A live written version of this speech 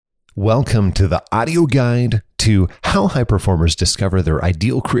Welcome to the audio guide to how high performers discover their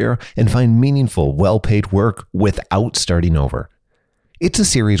ideal career and find meaningful, well-paid work without starting over. It's a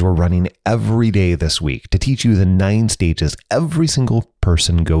series we're running every day this week to teach you the 9 stages every single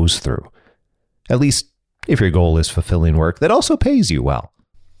person goes through. At least if your goal is fulfilling work that also pays you well.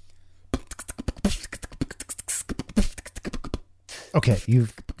 Okay,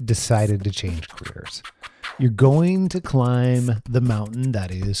 you've decided to change careers. You're going to climb the mountain that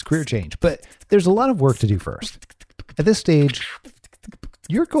is career change, but there's a lot of work to do first. At this stage,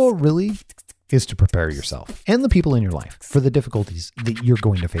 your goal really is to prepare yourself and the people in your life for the difficulties that you're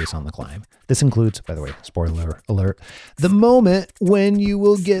going to face on the climb. This includes, by the way, spoiler alert, the moment when you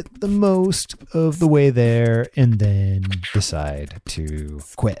will get the most of the way there and then decide to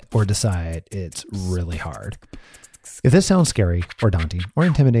quit or decide it's really hard. If this sounds scary or daunting or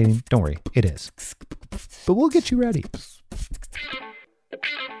intimidating, don't worry, it is. But we'll get you ready.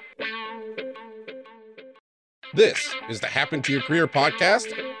 This is the Happen to Your Career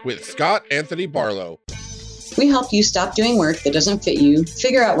podcast with Scott Anthony Barlow. We help you stop doing work that doesn't fit you,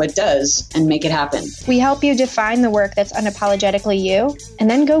 figure out what does, and make it happen. We help you define the work that's unapologetically you, and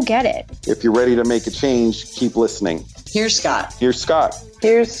then go get it. If you're ready to make a change, keep listening. Here's Scott. Here's Scott.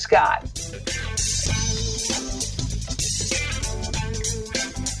 Here's Scott.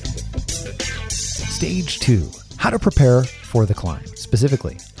 Stage 2, how to prepare for the climb.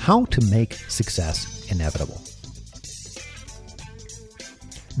 Specifically, how to make success inevitable.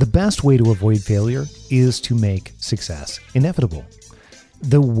 The best way to avoid failure is to make success inevitable.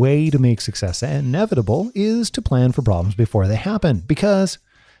 The way to make success inevitable is to plan for problems before they happen, because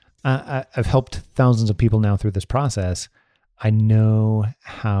I've helped thousands of people now through this process. I know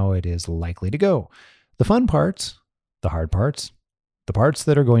how it is likely to go. The fun parts, the hard parts, the parts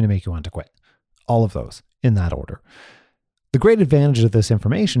that are going to make you want to quit. All of those in that order. The great advantage of this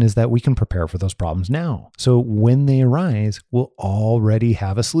information is that we can prepare for those problems now. So when they arise, we'll already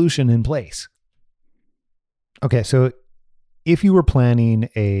have a solution in place. Okay, so if you were planning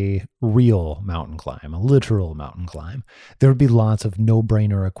a real mountain climb, a literal mountain climb, there would be lots of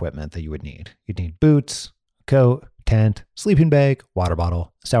no-brainer equipment that you would need. You'd need boots, coat, tent, sleeping bag, water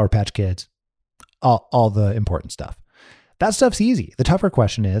bottle, Sour Patch Kids, all the important stuff. That stuff's easy. The tougher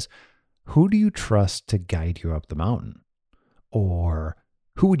question is, who do you trust to guide you up the mountain? Or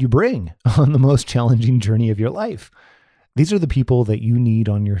who would you bring on the most challenging journey of your life? These are the people that you need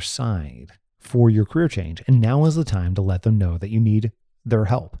on your side for your career change. And now is the time to let them know that you need their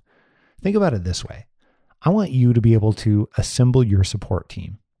help. Think about it this way. I want you to be able to assemble your support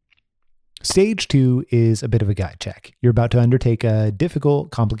team. Stage 2 is a bit of a gut check. You're about to undertake a difficult,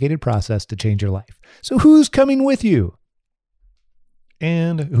 complicated process to change your life. So who's coming with you?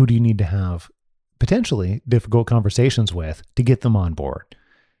 And who do you need to have potentially difficult conversations with to get them on board?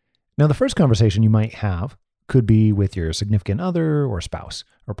 Now, the first conversation you might have could be with your significant other or spouse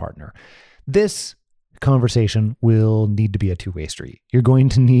or partner. This conversation will need to be a two-way street. You're going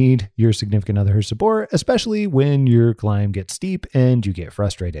to need your significant other's support, especially when your climb gets steep and you get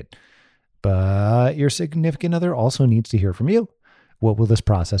frustrated. But your significant other also needs to hear from you. What will this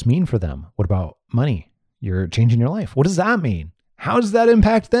process mean for them? What about money? You're changing your life. What does that mean? How does that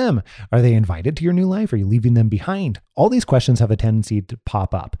impact them? Are they invited to your new life? Are you leaving them behind? All these questions have a tendency to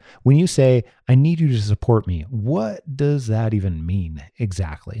pop up. When you say, I need you to support me, what does that even mean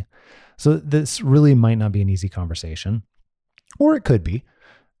exactly? So this really might not be an easy conversation, or it could be,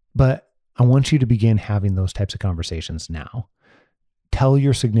 but I want you to begin having those types of conversations now. Tell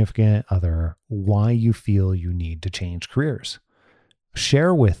your significant other why you feel you need to change careers.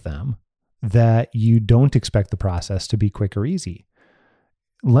 Share with them that you don't expect the process to be quick or easy.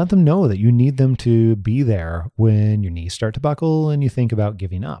 Let them know that you need them to be there when your knees start to buckle and you think about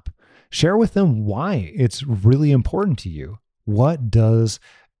giving up. Share with them why it's really important to you. What does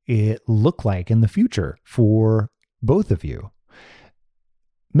it look like in the future for both of you?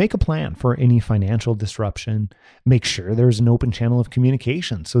 Make a plan for any financial disruption. Make sure there's an open channel of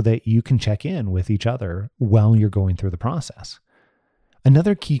communication so that you can check in with each other while you're going through the process.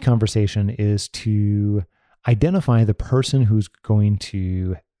 Another key conversation is to identify the person who's going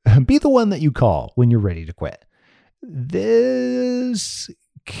to be the one that you call when you're ready to quit. This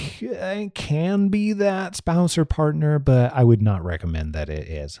can be that spouse or partner, but I would not recommend that it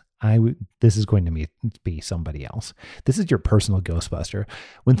is. This is going to be somebody else. This is your personal Ghostbuster.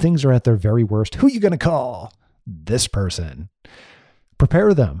 When things are at their very worst, who are you going to call? This person.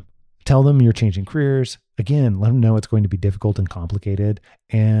 Prepare them Tell them you're changing careers. Again, let them know it's going to be difficult and complicated.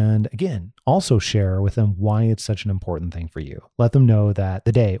 And again, also share with them why it's such an important thing for you. Let them know that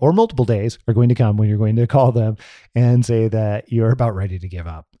the day or multiple days are going to come when you're going to call them and say that you're about ready to give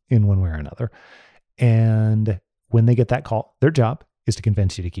up in one way or another. And when they get that call, their job is to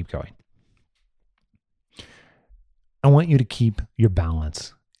convince you to keep going. I want you to keep your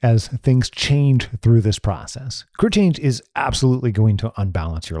balance as things change through this process. Career change is absolutely going to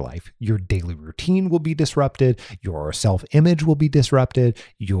unbalance your life. Your daily routine will be disrupted. Your self-image will be disrupted.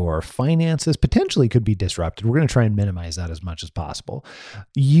 Your finances potentially could be disrupted. We're going to try and minimize that as much as possible.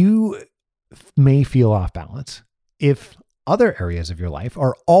 You may feel off balance. If other areas of your life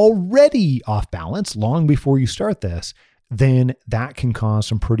are already off balance long before you start this, then that can cause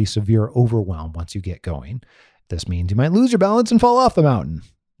some pretty severe overwhelm once you get going. This means you might lose your balance and fall off the mountain.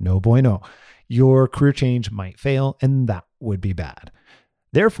 No bueno. Your career change might fail, and that would be bad.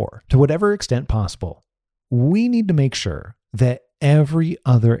 Therefore, to whatever extent possible, we need to make sure that every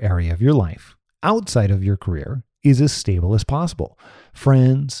other area of your life outside of your career is as stable as possible.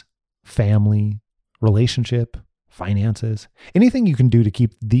 Friends, family, relationship, finances, anything you can do to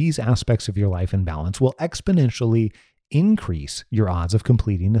keep these aspects of your life in balance will exponentially increase your odds of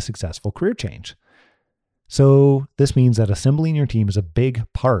completing a successful career change. So this means that assembling your team is a big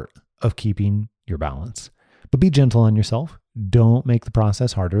part of keeping your balance. But be gentle on yourself. Don't make the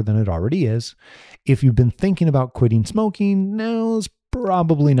process harder than it already is. If you've been thinking about quitting smoking, now's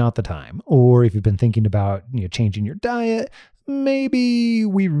probably not the time. Or if you've been thinking about changing your diet, maybe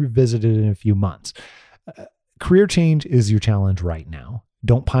we revisit it in a few months. Career change is your challenge right now.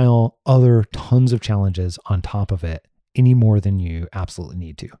 Don't pile other tons of challenges on top of it any more than you absolutely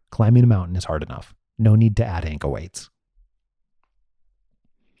need to. Climbing a mountain is hard enough. No need to add ankle weights.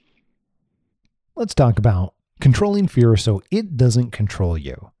 Let's talk about controlling fear so it doesn't control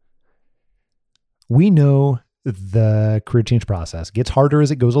you. We know the career change process gets harder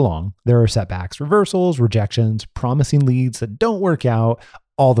as it goes along. There are setbacks, reversals, rejections, promising leads that don't work out,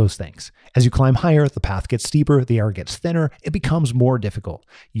 all those things. As you climb higher, the path gets steeper, the air gets thinner, it becomes more difficult.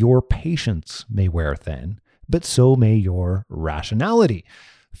 Your patience may wear thin, but so may your rationality.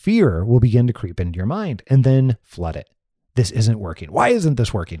 Fear will begin to creep into your mind and then flood it. This isn't working. Why isn't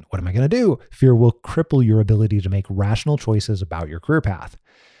this working? What am I going to do? Fear will cripple your ability to make rational choices about your career path.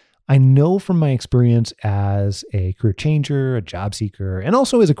 I know from my experience as a career changer, a job seeker, and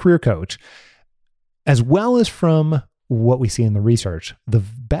also as a career coach, as well as from what we see in the research, the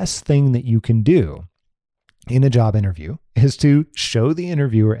best thing that you can do in a job interview is to show the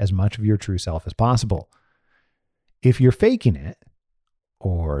interviewer as much of your true self as possible. If you're faking it,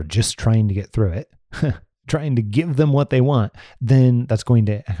 or just trying to get through it, trying to give them what they want, then that's going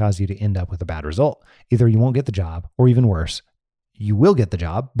to cause you to end up with a bad result. Either you won't get the job, or even worse, you will get the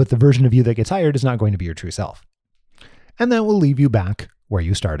job, but the version of you that gets hired is not going to be your true self. And that will leave you back where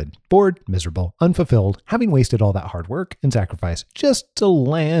you started, bored, miserable, unfulfilled, having wasted all that hard work and sacrifice just to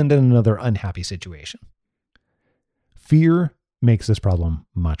land in another unhappy situation. Fear makes this problem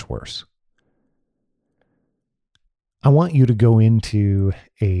much worse. I want you to go into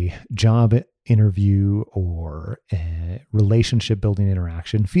a job interview or a relationship building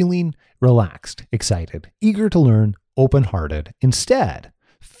interaction feeling relaxed, excited, eager to learn, open-hearted. Instead,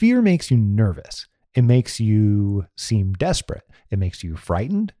 fear makes you nervous. It makes you seem desperate. It makes you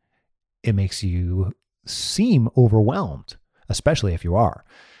frightened. It makes you seem overwhelmed, especially if you are,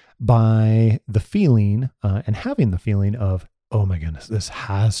 by the feeling and having the feeling of, oh my goodness, this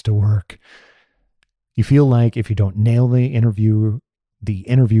has to work. You feel like if you don't nail the interviewer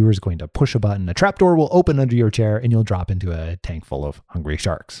is going to push a button, a trapdoor will open under your chair, and you'll drop into a tank full of hungry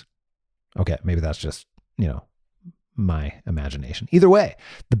sharks. Okay, maybe that's just, my imagination. Either way,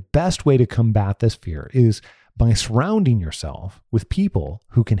 the best way to combat this fear is by surrounding yourself with people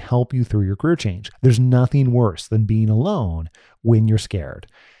who can help you through your career change. There's nothing worse than being alone when you're scared.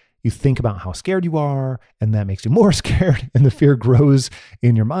 You think about how scared you are, and that makes you more scared, and the fear grows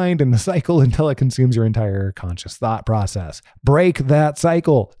in your mind in the cycle until it consumes your entire conscious thought process. Break that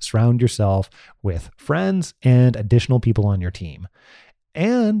cycle. Surround yourself with friends and additional people on your team,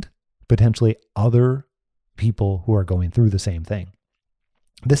 and potentially other people who are going through the same thing.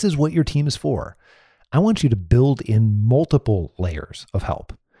 This is what your team is for. I want you to build in multiple layers of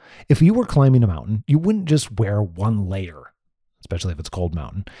help. If you were climbing a mountain, you wouldn't just wear one layer, especially if it's a cold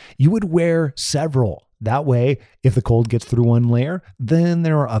mountain. You would wear several. That way, if the cold gets through one layer, then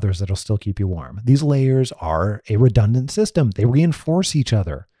there are others that'll still keep you warm. These layers are a redundant system. They reinforce each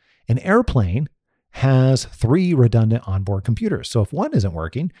other. An airplane has 3 redundant onboard computers. So if one isn't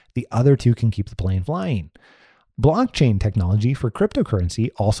working, the other 2 can keep the plane flying. Blockchain technology for cryptocurrency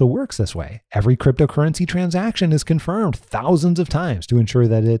also works this way. Every cryptocurrency transaction is confirmed thousands of times to ensure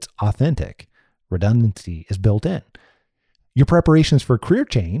that it's authentic. Redundancy is built in. Your preparations for career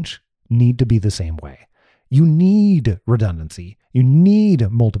change need to be the same way. You need redundancy. You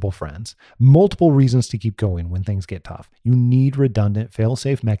need multiple friends, multiple reasons to keep going when things get tough. You need redundant,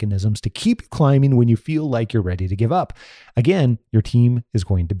 fail-safe mechanisms to keep you climbing when you feel like you're ready to give up. Again, your team is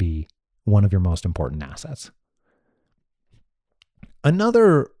going to be one of your most important assets.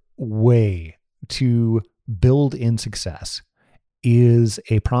 Another way to build in success is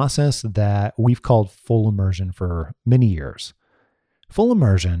a process that we've called full immersion for many years. Full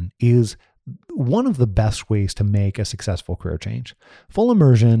immersion is one of the best ways to make a successful career change. Full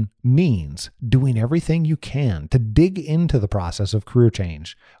immersion means doing everything you can to dig into the process of career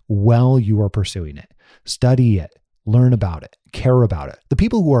change while you are pursuing it. Study it, learn about it, care about it. The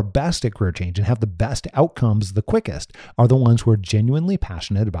people who are best at career change and have the best outcomes the quickest are the ones who are genuinely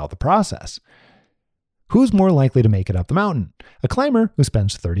passionate about the process. Who's more likely to make it up the mountain? A climber who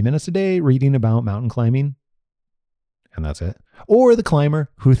spends 30 minutes a day reading about mountain climbing, and that's it. Or the climber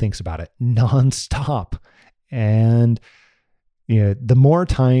who thinks about it nonstop. And the more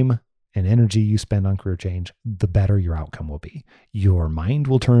time and energy you spend on career change, the better your outcome will be. Your mind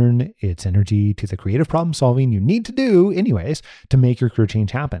will turn its energy to the creative problem solving you need to do anyways to make your career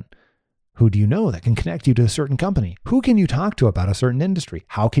change happen. Who do you know that can connect you to a certain company? Who can you talk to about a certain industry?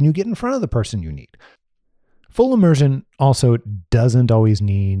 How can you get in front of the person you need? Full immersion also doesn't always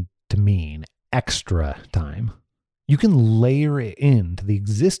need to mean extra time. You can layer it into the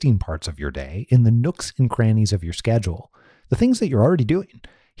existing parts of your day in the nooks and crannies of your schedule, the things that you're already doing.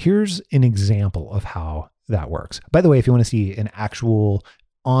 Here's an example of how that works. By the way, if you want to see an actual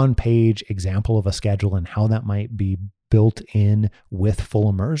on-page example of a schedule and how that might be built in with full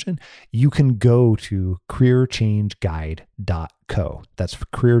immersion, you can go to careerchangeguide.co. That's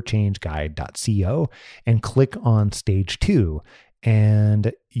careerchangeguide.co and click on stage 2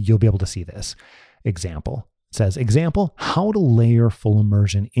 and you'll be able to see this example. It says, example, how to layer full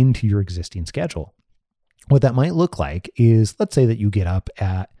immersion into your existing schedule. What that might look like is, let's say that you get up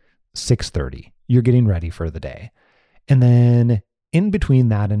at 6:30. You're getting ready for the day. And then in between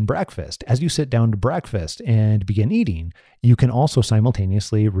that and breakfast, as you sit down to breakfast and begin eating, you can also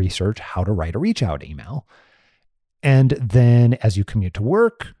simultaneously research how to write a reach out email. And then as you commute to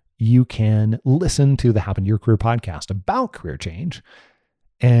work, you can listen to the Happen to Your Career podcast about career change.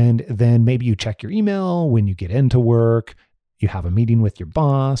 And then maybe you check your email when you get into work, you have a meeting with your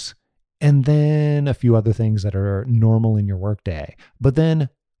boss, and then a few other things that are normal in your workday. But then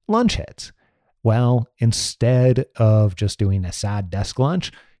lunch hits. Well, instead of just doing a sad desk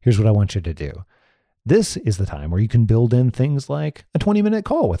lunch, here's what I want you to do. This is the time where you can build in things like a 20-minute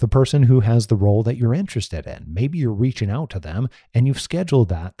call with a person who has the role that you're interested in. Maybe you're reaching out to them and you've scheduled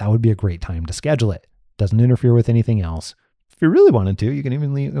that. That would be a great time to schedule it. Doesn't interfere with anything else. If you really wanted to, you can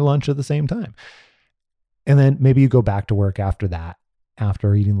even eat lunch at the same time. And then maybe you go back to work after that,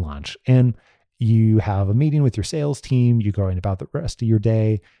 after eating lunch, and you have a meeting with your sales team. You go in about the rest of your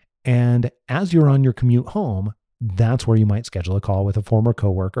day. And as you're on your commute home, that's where you might schedule a call with a former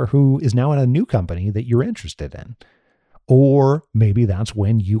coworker who is now at a new company that you're interested in. Or maybe that's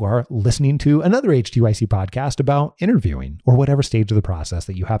when you are listening to another H2IC podcast about interviewing or whatever stage of the process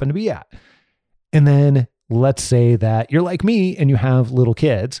that you happen to be at. And then let's say that you're like me and you have little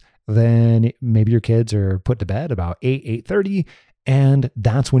kids, then maybe your kids are put to bed about 8:30. And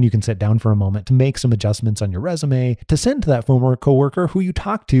that's when you can sit down for a moment to make some adjustments on your resume to send to that former coworker who you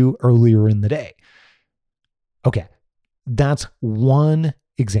talked to earlier in the day. Okay, that's one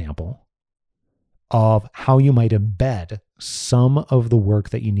example of how you might embed some of the work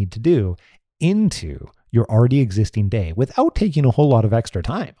that you need to do into your already existing day without taking a whole lot of extra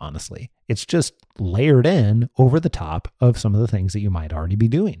time, honestly. It's just layered in over the top of some of the things that you might already be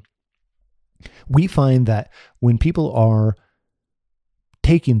doing. We find that when people are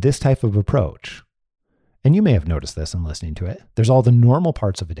taking this type of approach, and you may have noticed this in listening to it, there's all the normal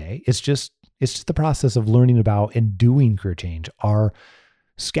parts of a day. It's just the process of learning about and doing career change are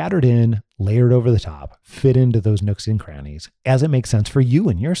scattered in, layered over the top, fit into those nooks and crannies as it makes sense for you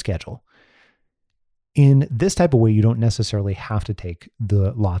and your schedule. In this type of way, you don't necessarily have to take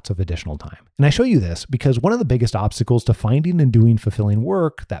the lots of additional time. And I show you this because one of the biggest obstacles to finding and doing fulfilling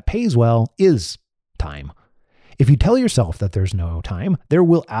work that pays well is time. If you tell yourself that there's no time, there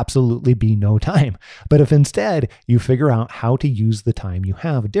will absolutely be no time. But if instead you figure out how to use the time you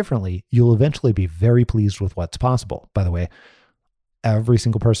have differently, you'll eventually be very pleased with what's possible. By the way, every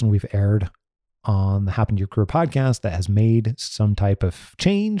single person we've aired on the Happen to Your Career podcast that has made some type of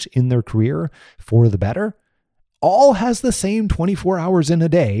change in their career for the better, all has the same 24 hours in a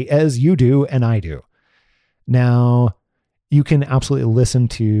day as you do and I do. Now, you can absolutely listen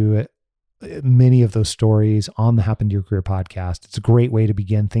to many of those stories on the Happen to Your Career podcast. It's a great way to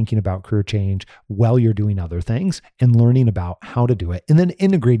begin thinking about career change while you're doing other things and learning about how to do it, and then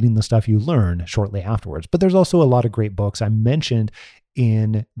integrating the stuff you learn shortly afterwards. But there's also a lot of great books. I mentioned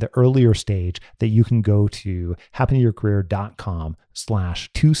in the earlier stage that you can go to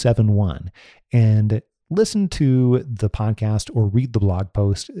happentoyourcareer.com/271 and listen to the podcast or read the blog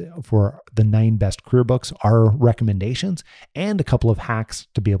post for the 9 best career books, our recommendations, and a couple of hacks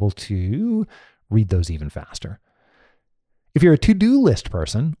to be able to read those even faster. If you're a to-do list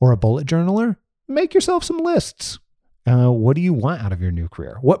person or a bullet journaler, make yourself some lists. What do you want out of your new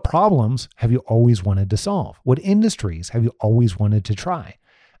career? What problems have you always wanted to solve? What industries have you always wanted to try?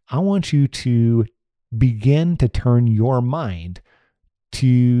 I want you to begin to turn your mind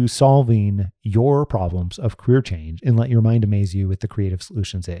to solving your problems of career change and let your mind amaze you with the creative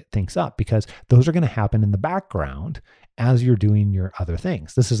solutions it thinks up, because those are going to happen in the background as you're doing your other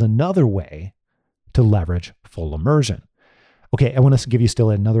things. This is another way to leverage full immersion. Okay, I want to give you still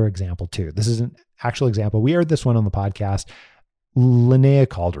another example too. This is an actual example. We aired this one on the podcast, Linnea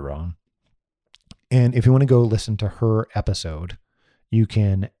Calderon. And if you want to go listen to her episode, you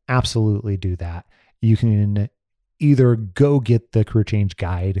can absolutely do that. You can either go get the career change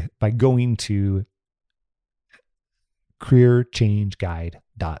guide by going to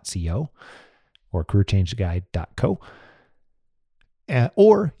careerchangeguide.co or careerchangeguide.co,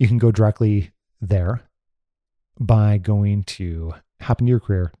 or you can go directly there by going to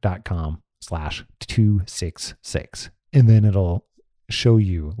happentoyourcareer.com/266. And then it'll show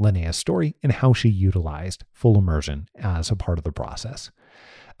you Linnea's story and how she utilized full immersion as a part of the process.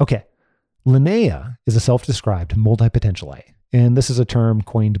 Okay. Linnea is a self-described multi-potentialite, and this is a term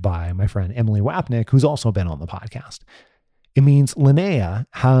coined by my friend Emily Wapnick, who's also been on the podcast. It means Linnea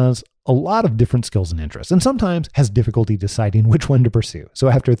has a lot of different skills and interests, and sometimes has difficulty deciding which one to pursue. So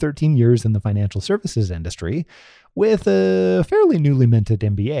after 13 years in the financial services industry, with a fairly newly minted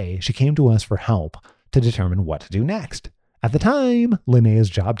MBA, she came to us for help to determine what to do next. At the time,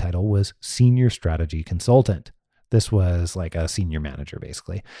 Linnea's job title was Senior Strategy Consultant. This was like a senior manager,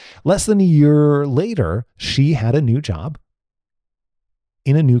 basically. Less than a year later, she had a new job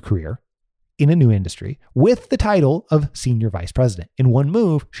in a new career, in a new industry, with the title of Senior Vice President. In one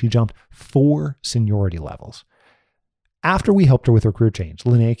move, she jumped 4 seniority levels. After we helped her with her career change,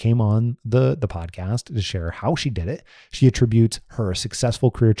 Linnea came on the podcast to share how she did it. She attributes her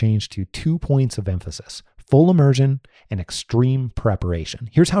successful career change to 2 points of emphasis: full immersion and extreme preparation.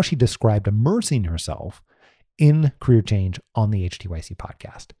 Here's how she described immersing herself in career change on the HTYC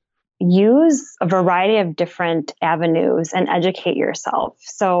podcast. Use a variety of different avenues and educate yourself.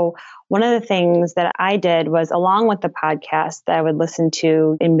 So one of the things that I did was, along with the podcast that I would listen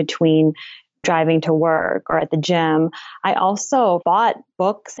to in between driving to work or at the gym, I also bought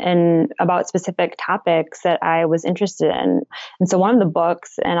books and about specific topics that I was interested in. And so one of the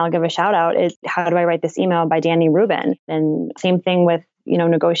books, and I'll give a shout out, is How Do I Write This Email by Danny Rubin. And same thing with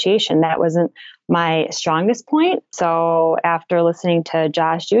negotiation. That wasn't my strongest point. So after listening to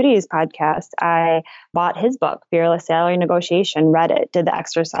Josh Judy's podcast, I bought his book, Fearless Salary Negotiation, read it, did the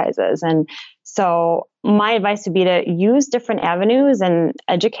exercises. And so my advice would be to use different avenues and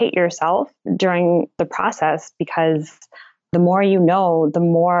educate yourself during the process, because the more you know, the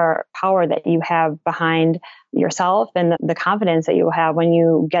more power that you have behind yourself and the confidence that you will have when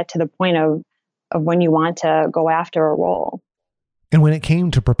you get to the point of when you want to go after a role. And when it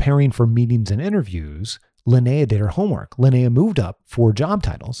came to preparing for meetings and interviews, Linnea did her homework. Linnea moved up 4 job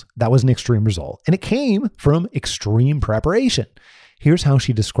titles. That was an extreme result. And it came from extreme preparation. Here's how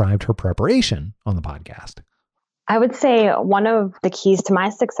she described her preparation on the podcast. I would say one of the keys to my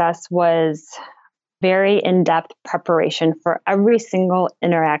success was very in-depth preparation for every single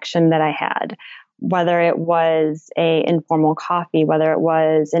interaction that I had, whether it was an informal coffee, whether it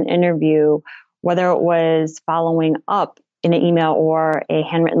was an interview, whether it was following up in an email or a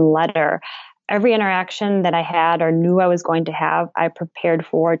handwritten letter. Every interaction that I had or knew I was going to have, I prepared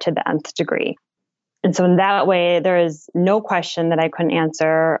for to the nth degree. And so in that way, there is no question that I couldn't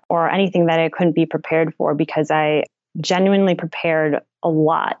answer or anything that I couldn't be prepared for, because I genuinely prepared a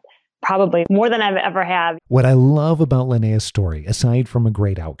lot, probably more than I've ever had. What I love about Linnea's story, aside from a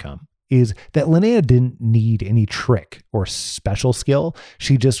great outcome, is that Linnea didn't need any trick or special skill.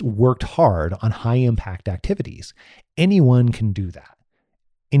 She just worked hard on high impact activities. Anyone can do that.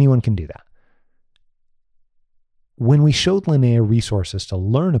 Anyone can do that. when we showed Linnea resources to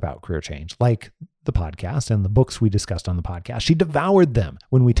learn about career change, like the podcast and the books we discussed on the podcast, she devoured them.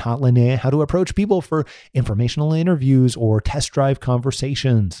 When we taught Linnea how to approach people for informational interviews or test drive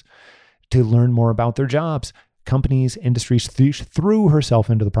conversations to learn more about their jobs, companies, industries, threw herself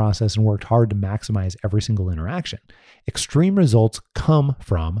into the process and worked hard to maximize every single interaction. Extreme results come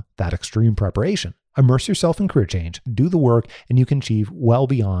from that extreme preparation. Immerse yourself in career change, do the work, and you can achieve well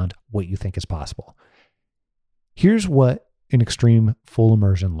beyond what you think is possible. Here's what an extreme full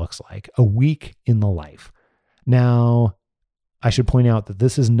immersion looks like: a week in the life. Now, I should point out that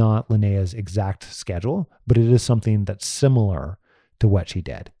this is not Linnea's exact schedule, but it is something that's similar to what she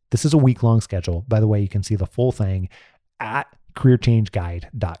did. This is a week-long schedule. By the way, you can see the full thing at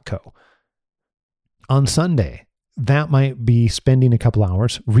careerchangeguide.co. On Sunday, that might be spending a couple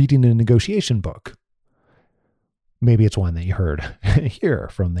hours reading a negotiation book. Maybe it's one that you heard here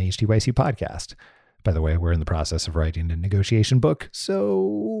from the HTYC podcast. By the way, we're in the process of writing a negotiation book,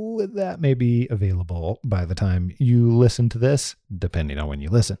 so that may be available by the time you listen to this, depending on when you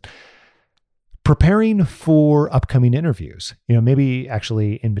listen. Preparing for upcoming interviews. Maybe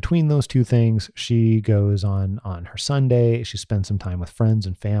actually in between those two things, she goes on her Sunday, she spends some time with friends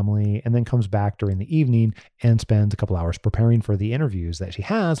and family, and then comes back during the evening and spends a couple hours preparing for the interviews that she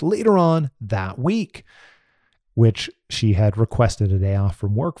has later on that week, which she had requested a day off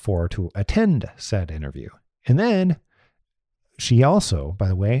from work for to attend said interview. And then she also, by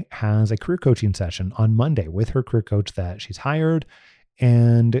the way, has a career coaching session on Monday with her career coach that she's hired.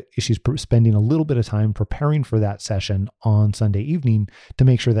 And she's spending a little bit of time preparing for that session on Sunday evening to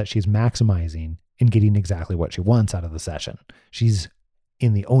make sure that she's maximizing and getting exactly what she wants out of the session. She's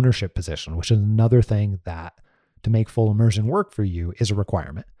in the ownership position, which is another thing that to make full immersion work for you is a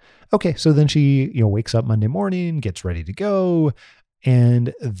requirement. Okay, so then she, wakes up Monday morning, gets ready to go,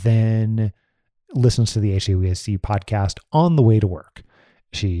 and then listens to the HTYC podcast on the way to work.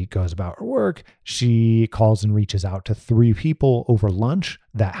 She goes about her work. She calls and reaches out to 3 people over lunch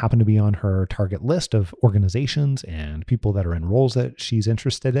that happen to be on her target list of organizations and people that are in roles that she's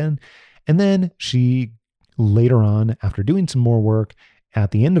interested in. And then she later on, after doing some more work,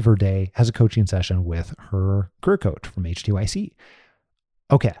 at the end of her day, has a coaching session with her career coach from HTYC.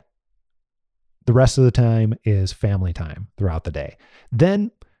 Okay. The rest of the time is family time throughout the day.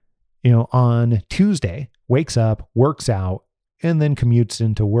 Then, on Tuesday, wakes up, works out, and then commutes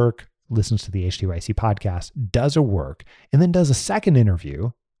into work, listens to the HTYC podcast, does her work, and then does a second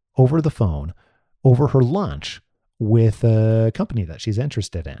interview over the phone over her lunch with a company that she's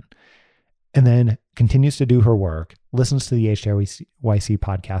interested in. And then continues to do her work, listens to the HTYC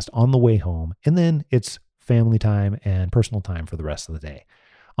podcast on the way home, and then it's family time and personal time for the rest of the day.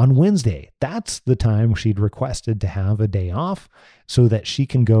 On Wednesday, that's the time she'd requested to have a day off so that she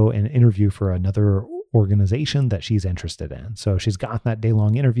can go and interview for another organization that she's interested in. So she's got that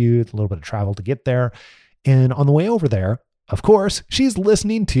day-long interview, a little bit of travel to get there. And on the way over there, of course, she's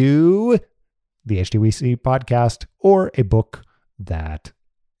listening to the HTYC podcast or a book that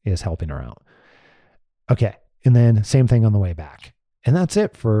is helping her out. Okay. And then same thing on the way back. And that's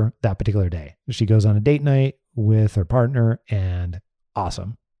it for that particular day. She goes on a date night with her partner and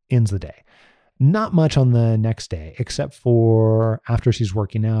awesome. Ends the day. Not much on the next day, except for after she's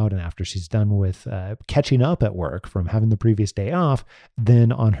working out and after she's done with catching up at work from having the previous day off.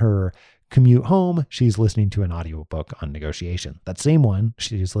 Then on her commute home, she's listening to an audiobook on negotiation. That same one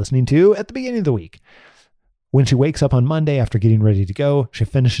she's listening to at the beginning of the week. When she wakes up on Monday after getting ready to go, she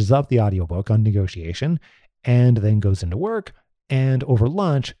finishes up the audiobook on negotiation and then goes into work. And over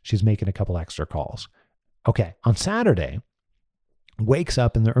lunch, she's making a couple extra calls. Okay, on Saturday, wakes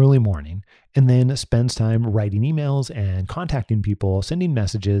up in the early morning and then spends time writing emails and contacting people, sending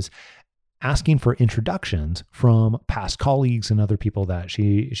messages, asking for introductions from past colleagues and other people that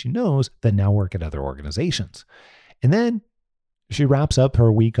she knows that now work at other organizations. And then she wraps up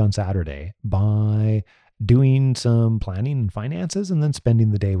her week on Saturday by doing some planning and finances and then spending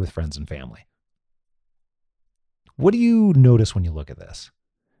the day with friends and family. What do you notice when you look at this?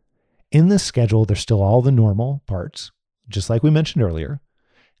 In this schedule, there's still all the normal parts, just like we mentioned earlier.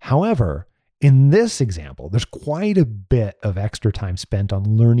 However, in this example, there's quite a bit of extra time spent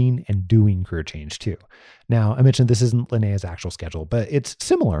on learning and doing career change too. Now, I mentioned this isn't Linnea's actual schedule, but it's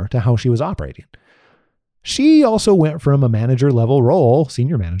similar to how she was operating. She also went from a manager level role,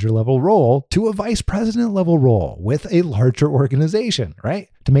 senior manager level role, to a vice president level role with a larger organization, right?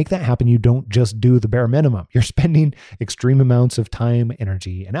 To make that happen, you don't just do the bare minimum. You're spending extreme amounts of time,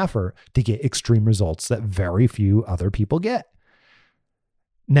 energy, and effort to get extreme results that very few other people get.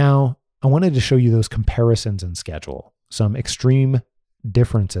 Now, I wanted to show you those comparisons in schedule, some extreme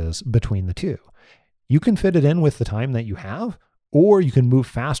differences between the two. You can fit it in with the time that you have, or you can move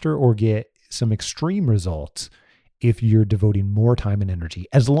faster or get some extreme results if you're devoting more time and energy,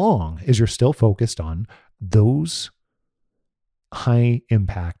 as long as you're still focused on those high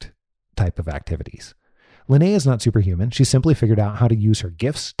impact type of activities. Linnea is not superhuman. She simply figured out how to use her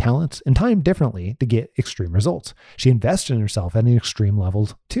gifts, talents, and time differently to get extreme results. She invests in herself at an extreme level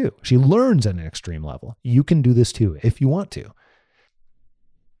too. She learns at an extreme level. You can do this too if you want to.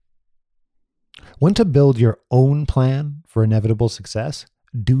 Want to build your own plan for inevitable success?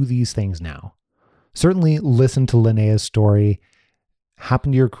 Do these things now. Certainly listen to Linnea's story,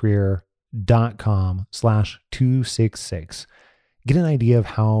 happentoyourcareer.com/266. Get an idea of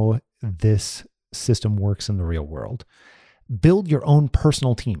how this system works in the real world. Build your own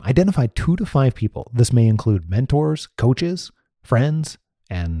personal team. Identify 2 to 5 people. This may include mentors, coaches, friends,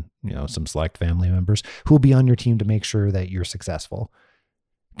 and some select family members who will be on your team to make sure that you're successful.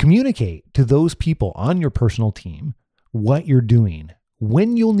 Communicate to those people on your personal team what you're doing,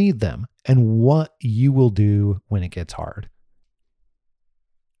 when you'll need them, and what you will do when it gets hard.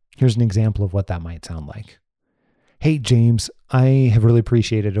 Here's an example of what that might sound like. Hey, James, I have really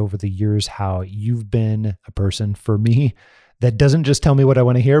appreciated over the years how you've been a person for me that doesn't just tell me what I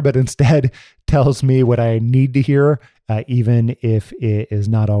want to hear, but instead tells me what I need to hear, even if it is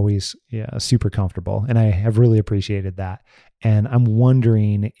not always super comfortable. And I have really appreciated that. And I'm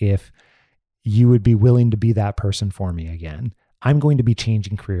wondering if you would be willing to be that person for me again. I'm going to be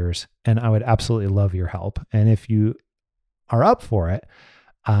changing careers, and I would absolutely love your help. And if you are up for it,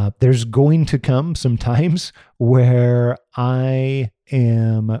 there's going to come some times where I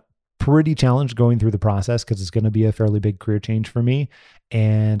am pretty challenged going through the process because it's going to be a fairly big career change for me.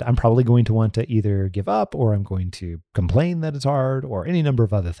 And I'm probably going to want to either give up, or I'm going to complain that it's hard, or any number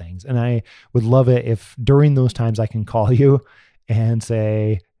of other things. And I would love it if during those times I can call you and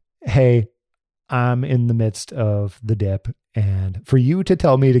say, hey, I'm in the midst of the dip, and for you to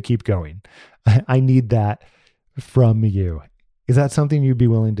tell me to keep going. I need that from you. Is that something you'd be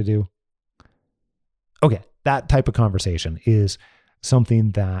willing to do? Okay, that type of conversation is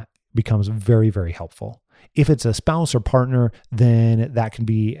something that becomes very, very helpful. If it's a spouse or partner, then that can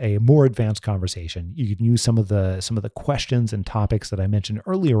be a more advanced conversation. You can use some of the questions and topics that I mentioned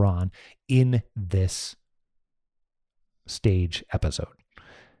earlier on in this stage episode.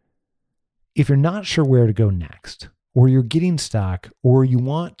 If you're not sure where to go next, or you're getting stuck, or you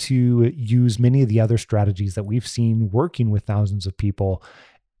want to use many of the other strategies that we've seen working with thousands of people,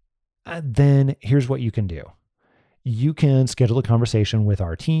 then here's what you can do. You can schedule a conversation with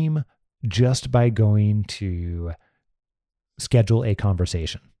our team just by going to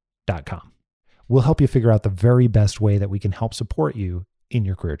scheduleaconversation.com. We'll help you figure out the very best way that we can help support you in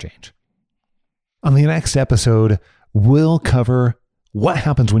your career change. On the next episode, we'll cover what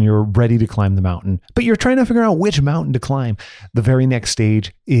happens when you're ready to climb the mountain, but you're trying to figure out which mountain to climb. The very next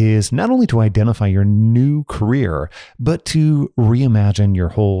stage is not only to identify your new career, but to reimagine your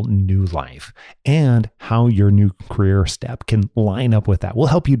whole new life and how your new career step can line up with that. We'll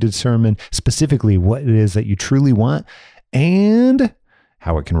help you determine specifically what it is that you truly want and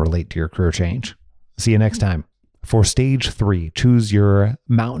how it can relate to your career change. See you next time for stage 3. Choose your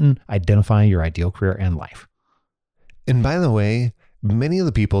mountain, identify your ideal career and life. And by the way, many of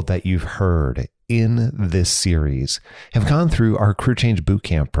the people that you've heard in this series have gone through our Career Change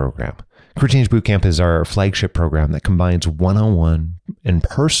Bootcamp program. Career Change Bootcamp is our flagship program that combines one-on-one and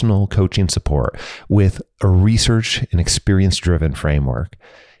personal coaching support with a research and experience-driven framework.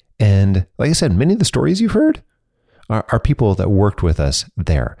 And like I said, many of the stories you've heard are people that worked with us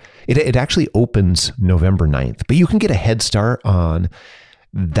there. It actually opens November 9th, but you can get a head start on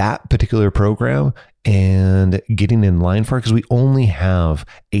that particular program and getting in line for it, because we only have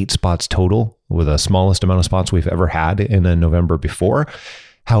 8 spots total, with the smallest amount of spots we've ever had in a November before.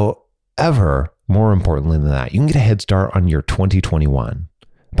 However, more importantly than that, you can get a head start on your 2021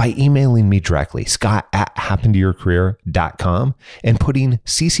 by emailing me directly, scott@happentoyourcareer.com, and putting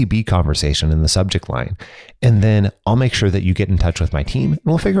CCB conversation in the subject line. And then I'll make sure that you get in touch with my team, and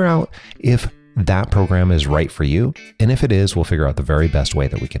we'll figure out if that program is right for you. And if it is, we'll figure out the very best way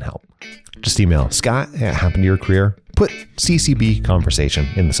that we can help. Just email Scott@happentoyourcareer, put CCB conversation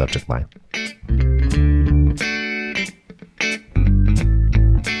in the subject line.